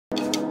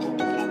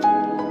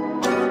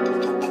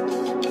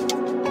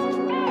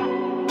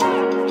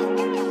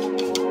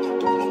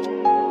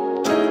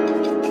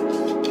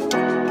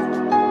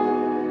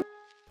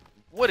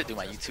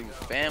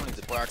family? It's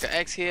the boy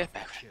X here,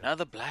 back with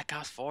another Black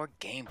Ops 4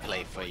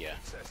 gameplay for you.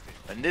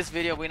 In this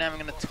video, we're not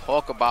even going to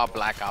talk about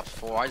Black Ops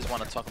 4. I just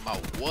want to talk about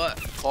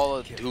what Call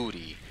of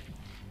Duty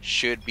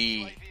should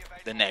be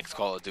the next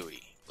Call of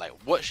Duty. Like,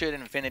 what should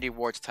Infinity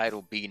Ward's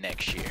title be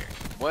next year?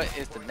 What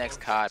is the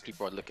next COD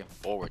people are looking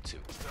forward to?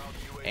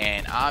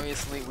 And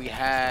obviously, we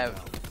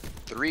have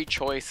 3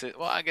 choices.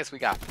 Well, I guess we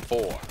got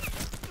 4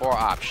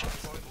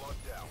 options.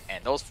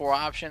 And those 4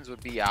 options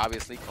would be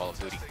obviously Call of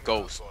Duty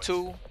Ghost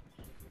 2,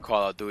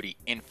 Call of Duty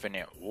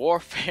Infinite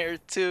Warfare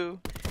 2,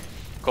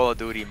 Call of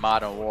Duty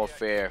Modern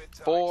Warfare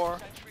 4,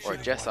 or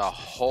just a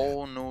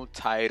whole new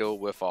title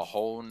with a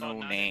whole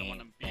new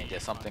name and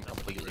just something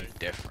completely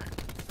different.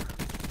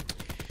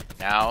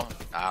 Now,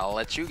 I'll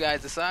let you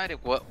guys decide.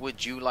 What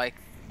would you like?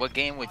 What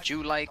game would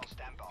you like?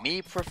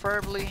 Me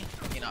preferably,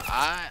 you know,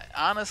 I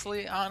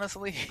honestly,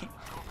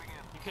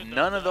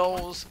 none of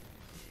those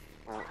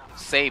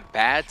say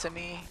bad to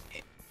me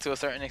to a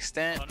certain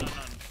extent.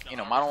 You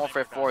know, Modern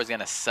Warfare 4 is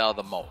gonna sell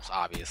the most,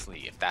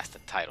 obviously, if that's the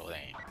title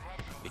name,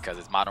 because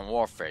it's Modern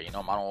Warfare. You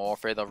know, Modern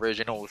Warfare the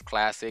original was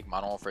classic.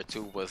 Modern Warfare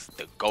 2 was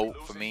the GOAT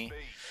for me.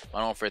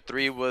 Modern Warfare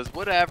 3 was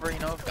whatever, you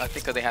know. I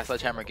think because they had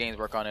Sledgehammer Games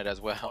work on it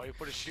as well.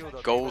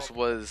 Ghost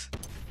was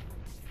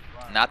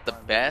not the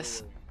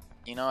best,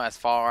 you know, as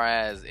far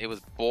as it was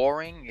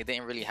boring. It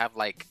didn't really have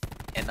like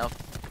enough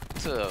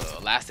to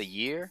last a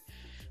year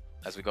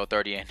as we go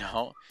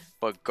 30-0.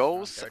 But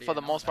Ghost, for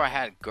the most part,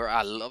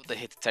 I love the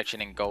hit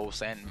detection in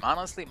Ghost, and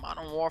honestly,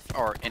 Modern Warfare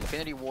or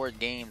Infinity Ward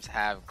games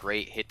have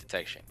great hit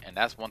detection, and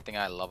that's one thing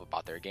I love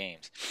about their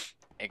games.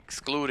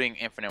 Excluding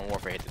Infinite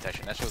Warfare hit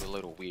detection, that show's a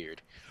little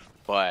weird,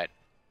 but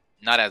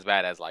not as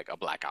bad as like a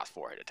Black Ops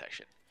 4 hit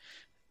detection.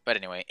 But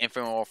anyway,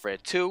 Infinite Warfare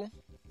 2,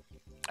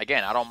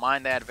 again, I don't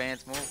mind the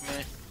advanced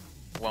movement.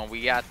 When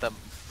we got the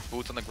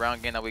boots on the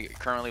ground game that we're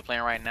currently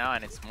playing right now,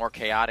 and it's more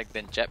chaotic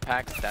than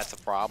jetpacks, that's a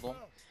problem.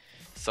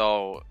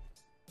 So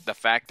the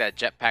fact that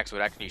jetpacks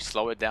would actually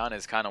slow it down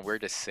is kind of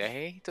weird to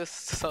say to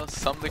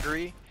some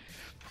degree.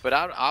 But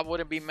I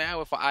wouldn't be mad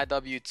with an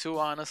IW2,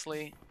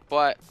 honestly.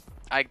 But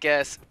I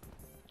guess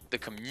the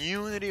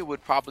community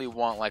would probably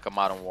want like a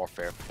Modern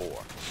Warfare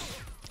 4.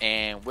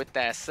 And with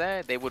that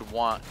said, they would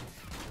want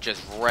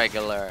just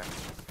regular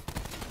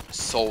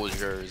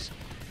soldiers.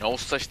 No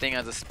such thing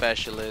as a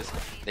specialist.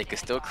 They could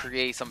still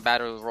create some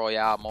Battle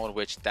Royale mode,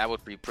 which that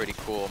would be pretty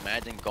cool.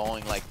 Imagine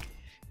going like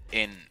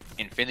in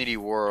Infinity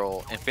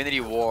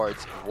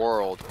Ward's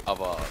world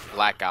of a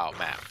blackout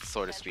map,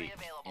 so to speak.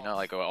 You know,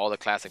 like all the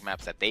classic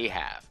maps that they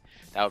have.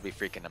 That would be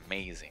freaking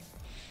amazing.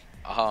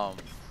 But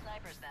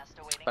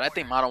I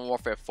think Modern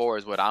Warfare 4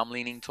 is what I'm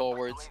leaning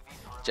towards.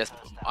 Just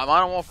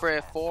Modern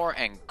Warfare 4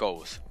 and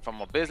Ghost.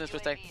 From a business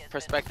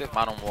perspective,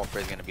 Modern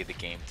Warfare is going to be the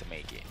game to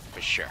make it,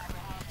 for sure.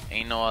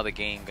 Ain't no other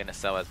game going to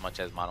sell as much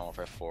as Modern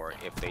Warfare 4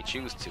 if they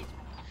choose to.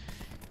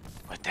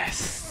 With that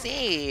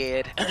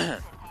said,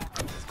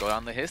 let's go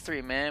down the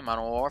history, man.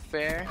 Modern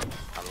Warfare,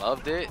 I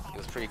loved it. It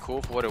was pretty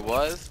cool for what it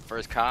was.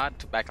 First COD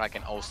back like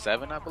in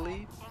 07, I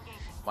believe.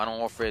 Modern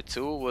Warfare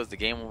 2 was the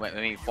game that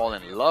made me fall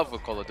in love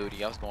with Call of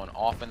Duty. I was going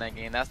off in that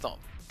game. That's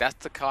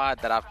the COD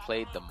that I've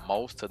played the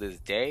most to this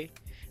day.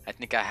 I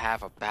think I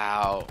have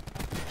about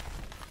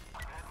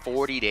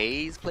 40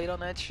 days played on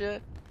that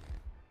shit.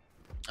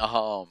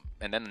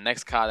 And then the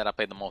next COD that I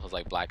played the most was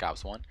like Black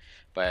Ops 1.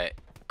 But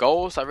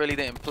Ghost, I really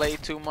didn't play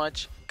too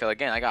much because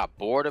again, I got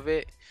bored of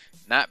it.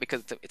 Not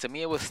because to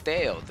me it was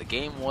stale. The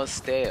game was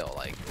stale.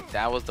 Like,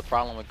 that was the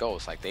problem with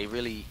Ghost. Like, the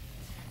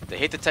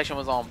hit detection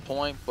was on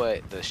point,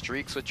 but the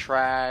streaks were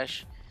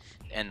trash,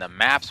 and the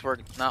maps were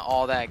not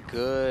all that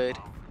good.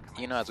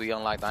 You know, as we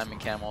unlocked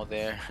Diamond Camo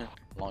there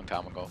a long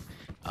time ago.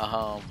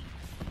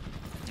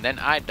 Then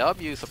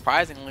IW,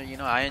 surprisingly, you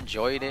know, I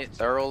enjoyed it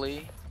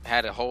thoroughly.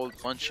 Had a whole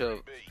bunch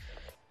of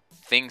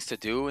things to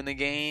do in the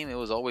game. It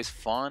was always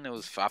fun.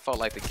 I felt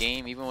like the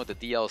game, even with the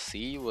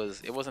DLC,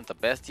 it wasn't the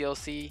best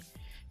DLC,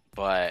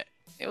 but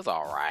it was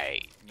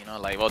alright. You know,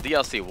 like, well,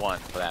 DLC 1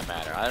 for that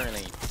matter. I didn't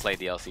really play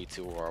DLC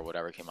 2 or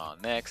whatever came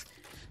out next,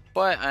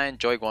 but I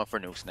enjoy going for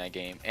nukes in that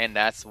game, and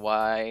that's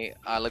why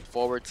I look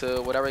forward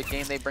to whatever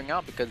game they bring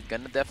out, because it's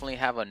gonna definitely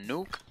have a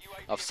nuke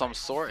of some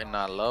sort, and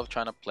I love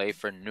trying to play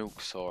for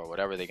nukes or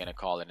whatever they're gonna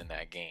call it in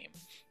that game.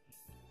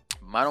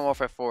 Modern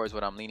Warfare 4 is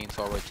what I'm leaning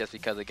towards, just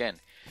because, again,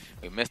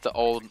 we missed the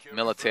old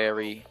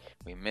military,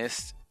 we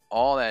missed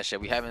all that shit.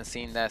 We haven't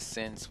seen that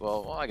since,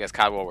 well, I guess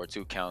COD World War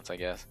II counts, I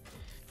guess.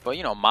 But,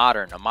 you know, a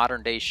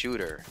modern day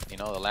shooter. You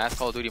know, the last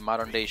Call of Duty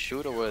modern day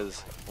shooter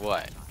was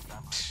what?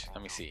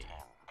 Let me see.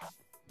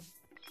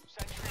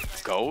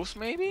 Ghost,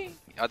 maybe?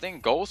 I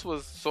think Ghost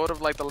was sort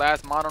of like the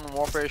last Modern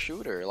Warfare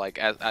shooter, like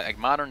at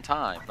modern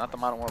time, not the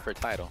Modern Warfare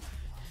title.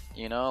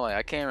 You know, like,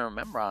 I can't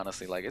remember,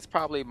 honestly. Like, it's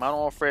probably Modern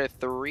Warfare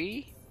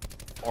 3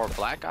 or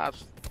Black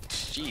Ops.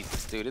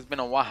 Jesus, dude, it's been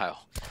a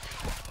while.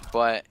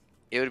 But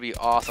it would be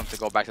awesome to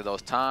go back to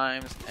those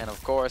times, and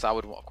of course, I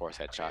would, of course,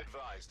 headshot.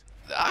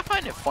 I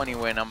find it funny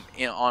when I'm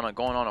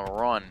going on a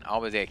run, I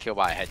always get killed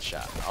by a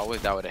headshot. I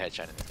always die with a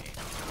headshot in this game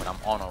when I'm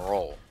on a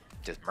roll,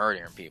 just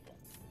murdering people.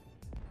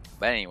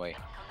 But anyway,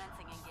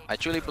 I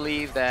truly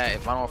believe that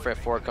if Modern Warfare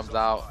 4 comes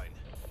out,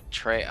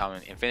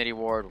 Infinity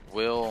Ward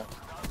will,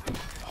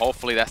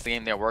 hopefully that's the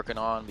game they're working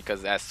on,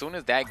 because as soon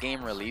as that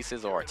game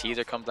releases or a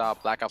teaser comes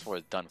out, Black Ops 4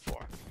 is done for.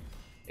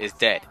 It's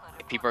dead.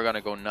 People are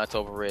gonna go nuts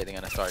over it. They're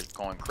gonna start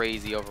going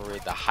crazy over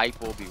it. The hype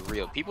will be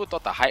real. People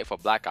thought the hype for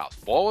Black Ops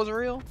 4 was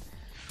real.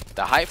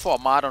 The hype for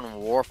Modern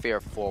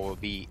Warfare 4 will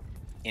be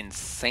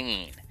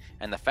insane.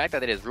 And the fact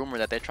that it is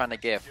rumored that they're trying to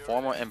get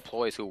former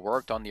employees who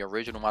worked on the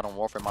original Modern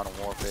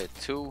Warfare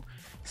 2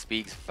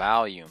 speaks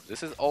volumes.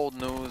 This is old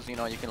news, you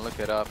know, you can look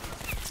it up.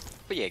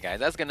 But yeah, guys,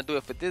 that's gonna do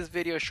it for this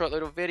video, short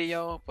little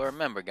video. But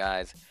remember,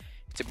 guys,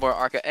 it's your boy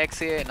Arca X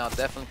here, and I'll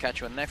definitely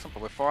catch you in the next one.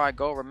 But before I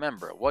go,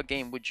 remember, what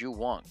game would you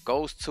want?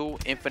 Ghost 2,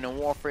 Infinite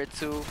Warfare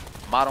 2,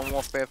 Modern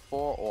Warfare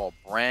 4, or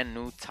a brand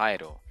new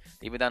title?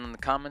 Leave it down in the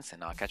comments,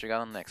 and I'll catch you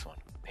guys on the next one.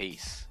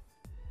 Peace.